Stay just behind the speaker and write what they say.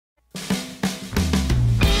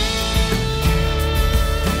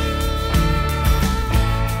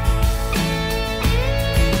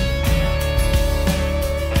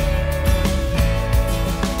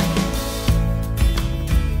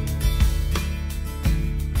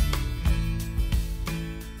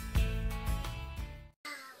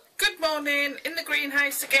morning, in the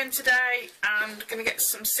greenhouse again today, and going to get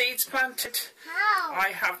some seeds planted. How? I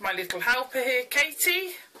have my little helper here,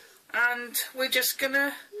 Katie, and we're just going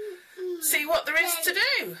to see what there is to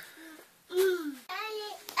do.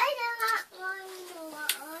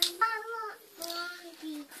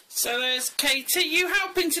 So there's Katie. You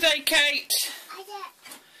helping today, Kate?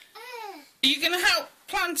 Are you going to help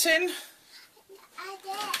planting?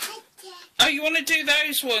 Oh, you want to do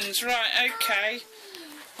those ones? Right, okay.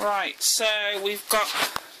 Right, so we've got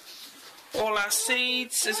all our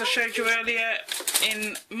seeds, as I showed you earlier,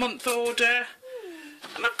 in month order.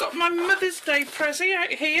 And I've got my Mother's Day present out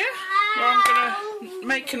here, where I'm going to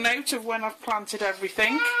make a note of when I've planted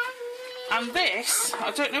everything. And this, I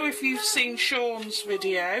don't know if you've seen Sean's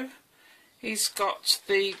video. He's got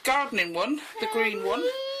the gardening one, the green one.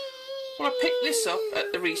 Well, I picked this up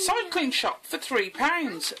at the recycling shop for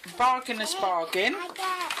 £3. Bargainous bargain.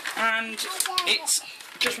 And it's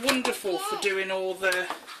just wonderful for doing all the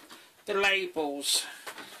labels.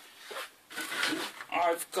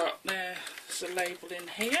 I've got, there's a label in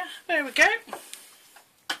here. There we go.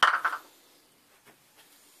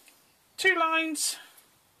 2 lines.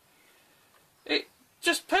 It's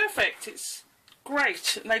just perfect. It's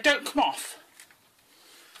great, and they don't come off.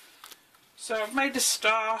 So I've made a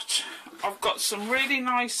start. I've got some really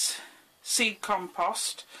nice seed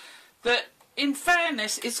compost that, in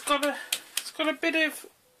fairness, it's got a bit of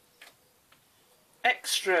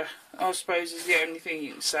extra, I suppose, is the only thing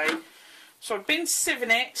you can say. So I've been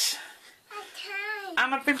sieving it,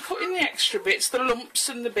 and I've been putting the extra bits, the lumps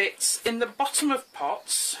and the bits, in the bottom of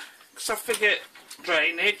pots, because I figure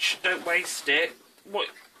drainage, don't waste it. What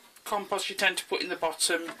compost you tend to put in the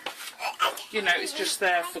bottom, you know, it's just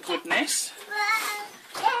there for goodness.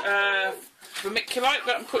 Vermiculite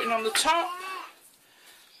that I'm putting on the top.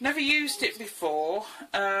 Never used it before.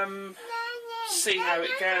 See how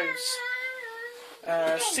it goes.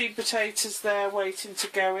 Seed potatoes there waiting to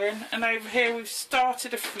go in, and over here we've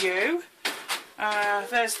started a few.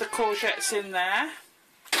 There's the courgettes in there,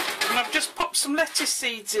 and I've just popped some lettuce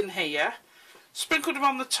seeds in here, sprinkled them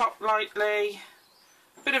on the top lightly.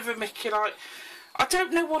 Bit of vermiculite. I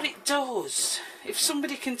don't know what it does. If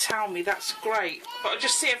somebody can tell me, that's great, but I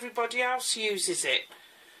just see everybody else uses it.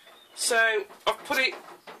 So I've put it,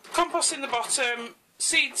 compost in the bottom,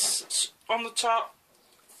 seeds on the top,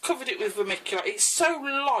 covered it with vermiculite. It's so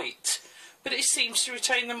light, but it seems to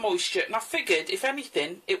retain the moisture, and I figured if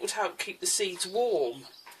anything it would help keep the seeds warm.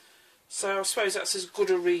 So I suppose that's as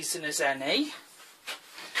good a reason as any.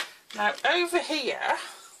 Now over here,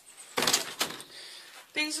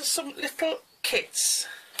 these are some little kits.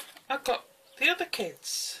 I've got the other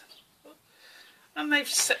kids, and they've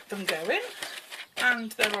set them going,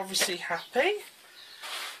 and they're obviously happy.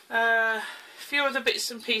 A few other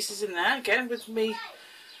bits and pieces in there, again with me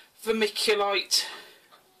vermiculite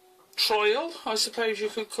trial, I suppose you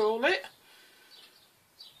could call it.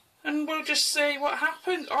 And we'll just see what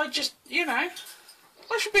happens. I just, you know,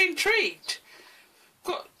 I should be intrigued.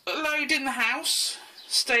 Got a load in the house,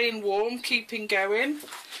 staying warm, keeping going,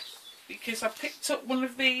 because I picked up one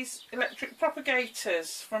of these electric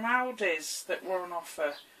propagators from Aldi's that were on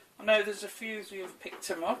offer. I know there's a few of you have picked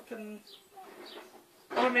them up, and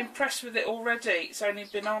well, I'm impressed with it already. It's only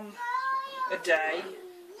been on a day,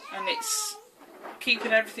 and it's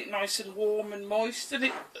keeping everything nice and warm and moist,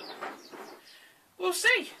 and we'll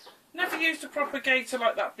see. Never used a propagator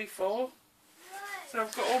like that before. So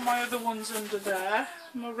I've got all my other ones under there,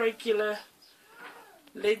 my regular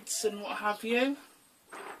lids and what have you.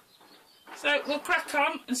 So we'll crack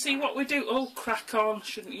on and see what we do. Oh, crack on.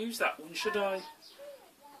 Shouldn't use that one, should I?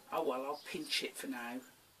 Oh well, I'll pinch it for now.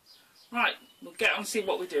 Right, we'll get on and see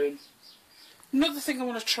what we're doing. Another thing I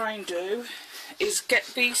want to try and do is get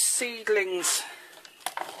these seedlings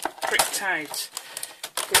pricked out,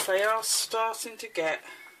 because they are starting to get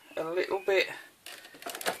a little bit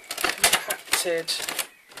compacted.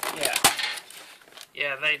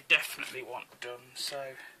 Yeah, they definitely want done.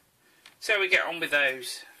 So we get on with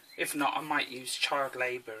those. If not, I might use child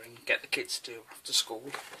labour and get the kids to do after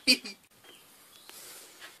school.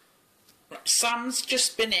 Right, Sam's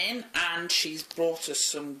just been in and she's brought us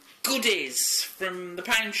some goodies from the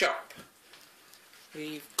pound shop.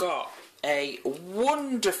 We've got a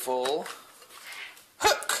wonderful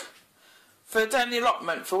hook for down the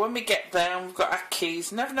allotment for when we get there, and we've got our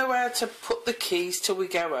keys. Never know where to put the keys till we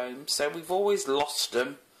go home, so we've always lost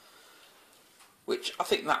them, which I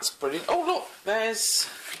think that's brilliant. Oh look,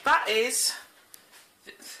 that is,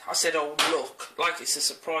 I said oh look, like it's a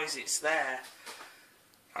surprise it's there.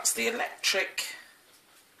 That's the electric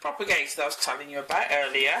propagator that I was telling you about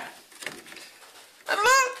earlier. And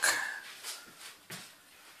look,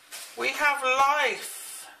 We have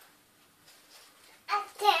life.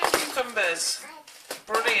 Cucumbers.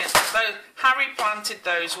 Brilliant. So Harry planted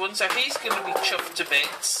those ones, so he's going to be chuffed to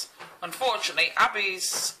bits. Unfortunately,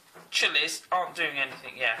 Abby's chilies aren't doing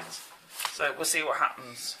anything yet. So we'll see what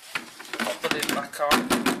happens. Pop the lid back on.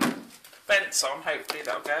 Vents on, hopefully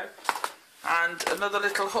that'll go. And another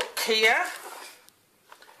little hook here.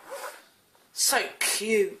 So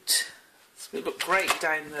cute. This will look great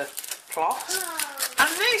down the cloth. And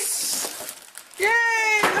this. Yay!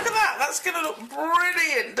 Look at that. That's going to look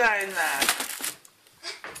brilliant down there.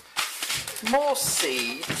 More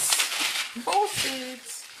seeds. More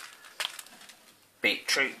seeds.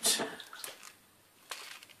 Beetroot.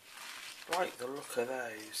 Like the look of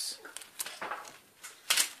those.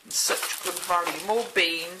 And such good value. More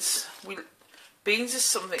beans. Beans is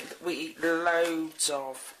something that we eat loads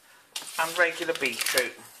of. And regular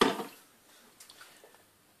beetroot.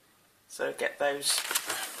 So get those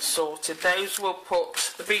sorted. Those will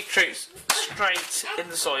put the beetroots straight in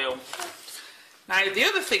the soil. Now the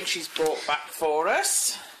other thing she's brought back for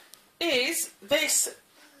us is this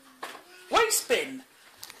waste bin.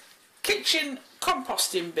 Kitchen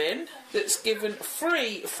composting bin that's given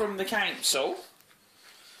free from the council.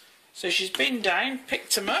 So she's been down,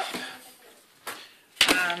 picked them up,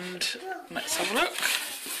 and let's have a look.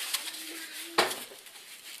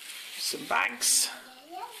 Some bags,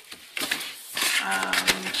 and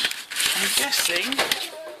I'm guessing,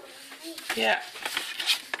 yeah,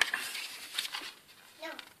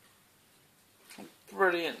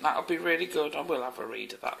 brilliant, that'll be really good. I will have a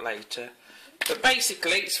read of that later. But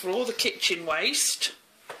basically it's for all the kitchen waste,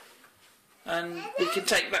 and we can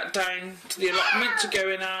take that down to the allotment to go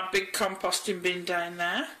in our big composting bin down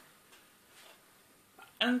there,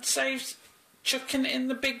 and saves chucking it in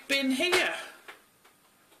the big bin here.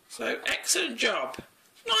 So excellent job.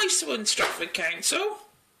 Nice one, Stratford Council.